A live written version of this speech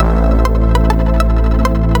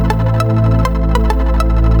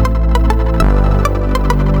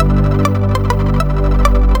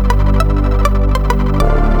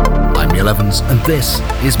Evans, and this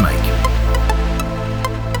is Make.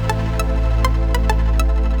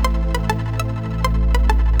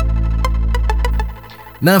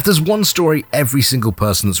 Now, if there's one story every single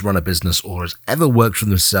person that's run a business or has ever worked for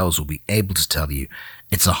themselves will be able to tell you,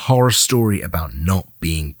 it's a horror story about not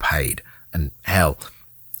being paid. And hell,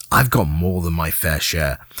 I've got more than my fair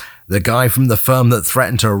share. The guy from the firm that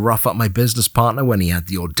threatened to rough up my business partner when he had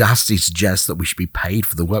the audacity to suggest that we should be paid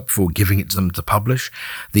for the work before giving it to them to publish.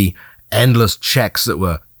 The endless checks that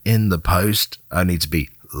were in the post only to be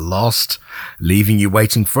lost, leaving you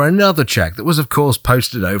waiting for another check that was of course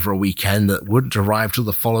posted over a weekend that wouldn't arrive till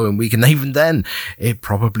the following week, and even then it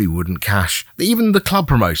probably wouldn't cash. Even the club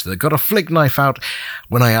promoter that got a flick knife out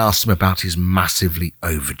when I asked him about his massively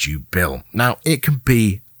overdue bill. Now, it can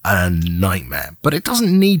be a nightmare, but it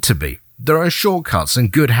doesn't need to be. There are shortcuts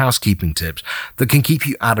and good housekeeping tips that can keep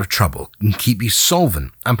you out of trouble, can keep you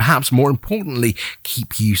solvent, and perhaps more importantly,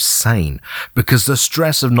 keep you sane, because the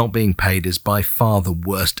stress of not being paid is by far the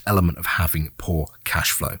worst element of having poor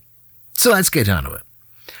cash flow. So let's get down to it.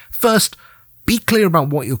 First, be clear about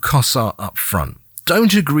what your costs are up front.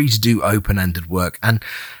 Don't agree to do open-ended work, and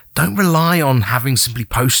don't rely on having simply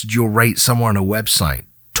posted your rate somewhere on a website.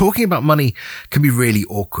 Talking about money can be really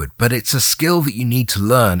awkward, but it's a skill that you need to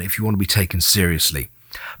learn if you want to be taken seriously.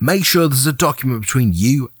 Make sure there's a document between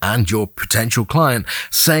you and your potential client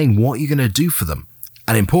saying what you're going to do for them,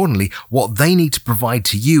 and importantly, what they need to provide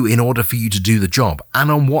to you in order for you to do the job, and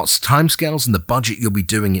on what timescales and the budget you'll be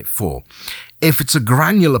doing it for. If it's a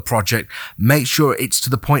granular project, make sure it's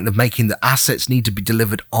to the point of making the assets need to be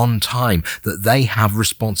delivered on time, that they have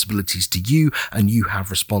responsibilities to you and you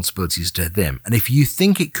have responsibilities to them. And if you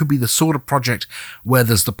think it could be the sort of project where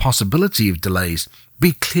there's the possibility of delays,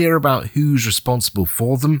 be clear about who's responsible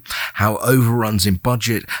for them, how overruns in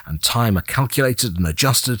budget and time are calculated and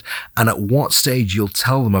adjusted, and at what stage you'll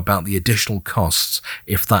tell them about the additional costs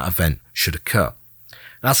if that event should occur.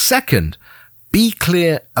 Now, second, be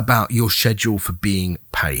clear about your schedule for being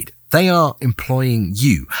paid. They are employing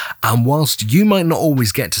you, and whilst you might not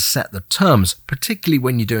always get to set the terms, particularly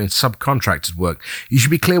when you're doing subcontracted work, you should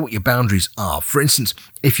be clear what your boundaries are. For instance,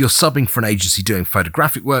 if you're subbing for an agency doing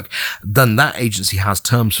photographic work, then that agency has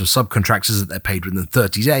terms for subcontractors that they're paid within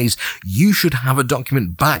 30 days. You should have a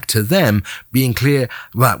document back to them being clear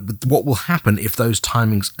about what will happen if those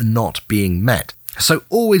timings are not being met. So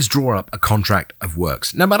always draw up a contract of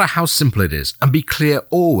works, no matter how simple it is, and be clear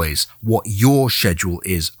always what your schedule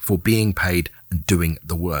is for being paid and doing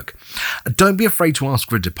the work. Don't be afraid to ask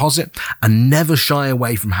for a deposit, and never shy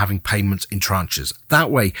away from having payments in tranches.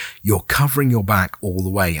 That way, you're covering your back all the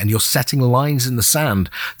way, and you're setting lines in the sand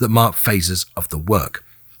that mark phases of the work.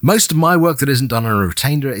 Most of my work that isn't done on a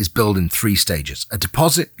retainer is billed in 3 stages. A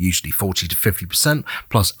deposit, usually 40 to 50%,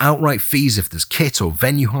 plus outright fees if there's kit or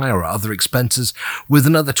venue hire or other expenses, with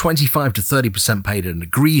another 25 to 30% paid at an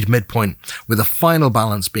agreed midpoint, with a final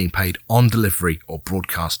balance being paid on delivery or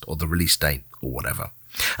broadcast or the release date or whatever.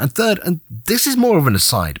 And third, and this is more of an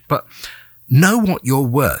aside, but know what you're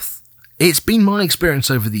worth. It's been my experience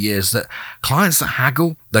over the years that clients that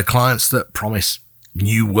haggle, they're clients that promise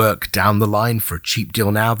new work down the line for a cheap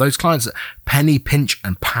deal now, those clients that penny pinch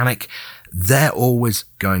and panic, they're always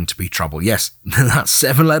going to be trouble. Yes, that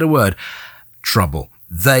 7-letter word, trouble.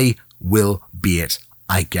 They will be it,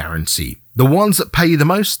 I guarantee. The ones that pay you the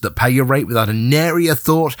most, that pay your rate without a nary a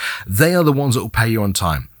thought, they are the ones that will pay you on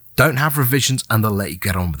time. Don't have revisions and they'll let you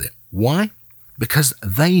get on with it. Why? Because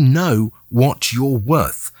they know what you're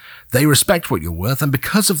worth. They respect what you're worth, and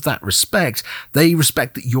because of that respect, they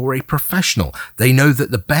respect that you're a professional. They know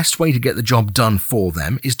that the best way to get the job done for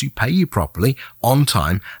them is to pay you properly, on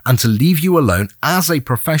time, and to leave you alone as a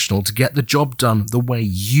professional to get the job done the way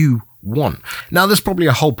you want. Now, there's probably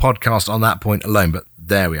a whole podcast on that point alone, but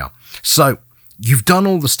there we are. So, you've done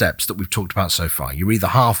all the steps that we've talked about so far. You're either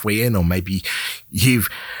halfway in, or maybe you've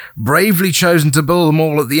bravely chosen to build them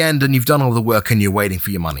all at the end and you've done all the work and you're waiting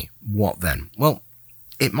for your money. What then? Well,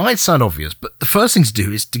 it might sound obvious, but the first thing to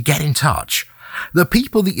do is to get in touch. The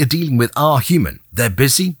people that you're dealing with are human. They're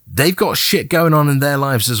busy. They've got shit going on in their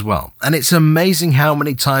lives as well. And it's amazing how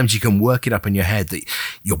many times you can work it up in your head that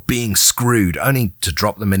you're being screwed, only to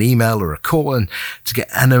drop them an email or a call and to get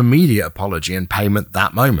an immediate apology and payment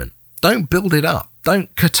that moment. Don't build it up.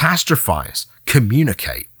 Don't catastrophize.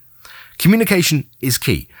 Communicate. Communication is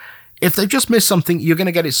key. If they've just missed something, you're going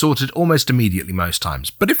to get it sorted almost immediately most times.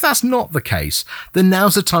 But if that's not the case, then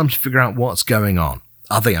now's the time to figure out what's going on.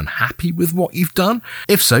 Are they unhappy with what you've done?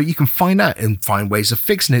 If so, you can find out and find ways of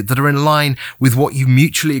fixing it that are in line with what you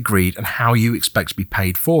mutually agreed and how you expect to be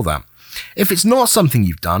paid for that. If it's not something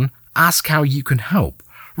you've done, ask how you can help.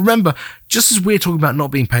 Remember, Just as we're talking about not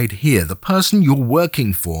being paid here, the person you're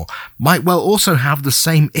working for might well also have the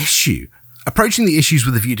same issue. Approaching the issues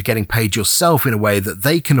with a view to getting paid yourself in a way that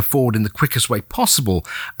they can afford in the quickest way possible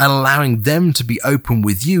and allowing them to be open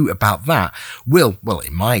with you about that will, well,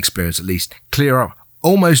 in my experience at least, clear up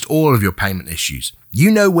almost all of your payment issues.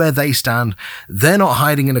 You know where they stand, they're not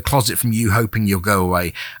hiding in a closet from you hoping you'll go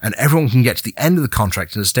away, and everyone can get to the end of the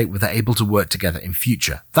contract in a state where they're able to work together in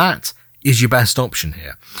future. That is your best option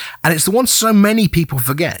here. And it's the one so many people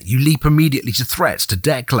forget. You leap immediately to threats, to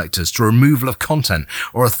debt collectors, to removal of content,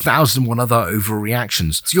 or 1,001 other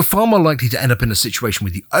overreactions. So you're far more likely to end up in a situation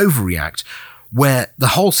where you overreact, where the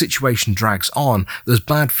whole situation drags on, there's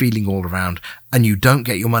bad feeling all around, and you don't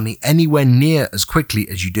get your money anywhere near as quickly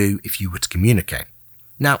as you do if you were to communicate.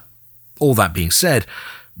 Now, all that being said,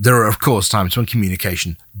 there are of course times when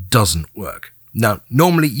communication doesn't work. Now,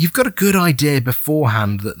 normally you've got a good idea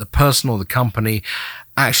beforehand that the person or the company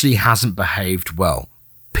actually hasn't behaved well.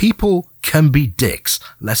 People can be dicks,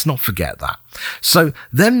 let's not forget that. So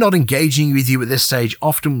them not engaging with you at this stage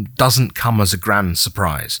often doesn't come as a grand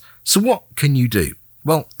surprise. So what can you do?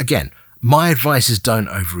 Well, again, my advice is don't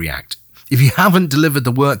overreact. If you haven't delivered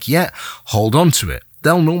the work yet, hold on to it.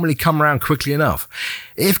 They'll normally come around quickly enough.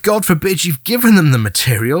 If, God forbid, you've given them the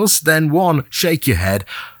materials, then one, shake your head,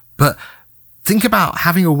 but think about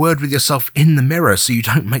having a word with yourself in the mirror so you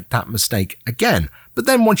don't make that mistake again. But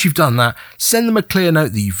then once you've done that, send them a clear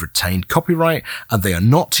note that you've retained copyright and they are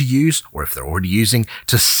not to use, or if they're already using,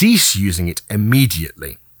 to cease using it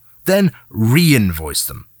immediately. Then re-invoice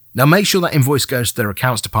them. Now make sure that invoice goes to their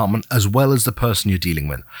accounts department as well as the person you're dealing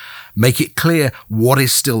with. Make it clear what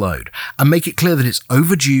is still owed, and make it clear that it's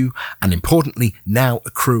overdue and, importantly, now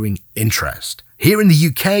accruing interest. Here in the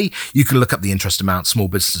UK, you can look up the interest amount small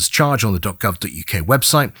businesses charge on the .gov.uk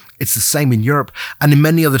website. It's the same in Europe, and in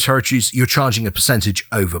many other territories, you're charging a percentage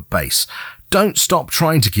over base. Don't stop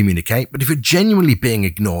trying to communicate, but if you're genuinely being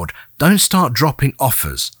ignored, don't start dropping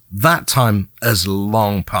offers. That time has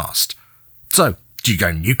long passed. So, do you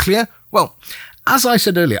go nuclear? Well, as I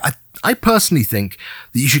said earlier, I personally think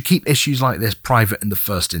that you should keep issues like this private in the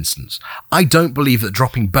first instance. I don't believe that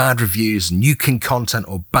dropping bad reviews, nuking content,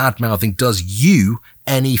 or bad-mouthing does you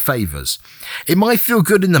any favours. It might feel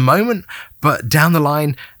good in the moment, but down the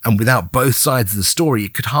line, and without both sides of the story,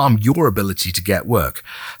 it could harm your ability to get work.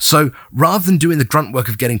 So rather than doing the grunt work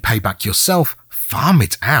of getting payback yourself, farm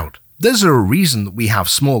it out. There's a reason that we have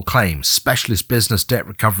small claims, specialist business debt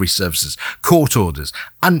recovery services, court orders,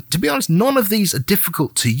 and to be honest, none of these are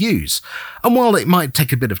difficult to use. And while it might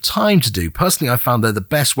take a bit of time to do, personally I found they're the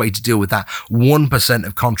best way to deal with that 1%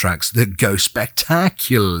 of contracts that go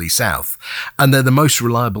spectacularly south. And they're the most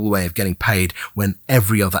reliable way of getting paid when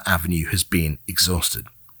every other avenue has been exhausted.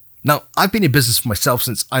 Now, I've been in business for myself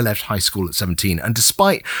since I left high school at 17, and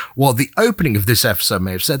despite what the opening of this episode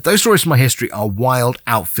may have said, those stories from my history are wild,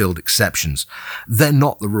 outfield exceptions. They're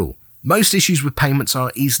not the rule. Most issues with payments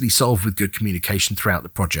are easily solved with good communication throughout the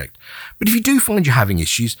project. But if you do find you're having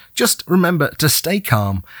issues, just remember to stay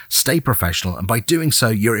calm, stay professional, and by doing so,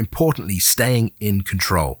 you're importantly staying in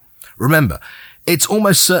control. Remember, it's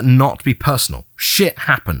almost certain not to be personal. Shit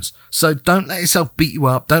happens. So don't let yourself beat you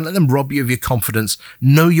up. Don't let them rob you of your confidence.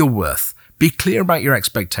 Know your worth. Be clear about your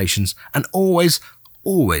expectations and always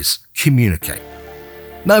communicate.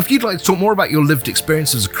 Now, if you'd like to talk more about your lived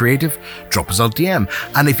experience as a creative, drop us a DM.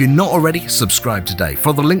 And if you're not already, subscribe today.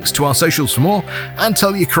 Follow the links to our socials for more and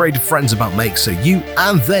tell your creative friends about Make so you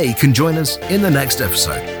and they can join us in the next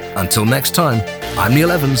episode. Until next time, I'm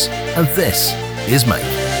Neil Evans and this is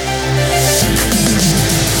Make.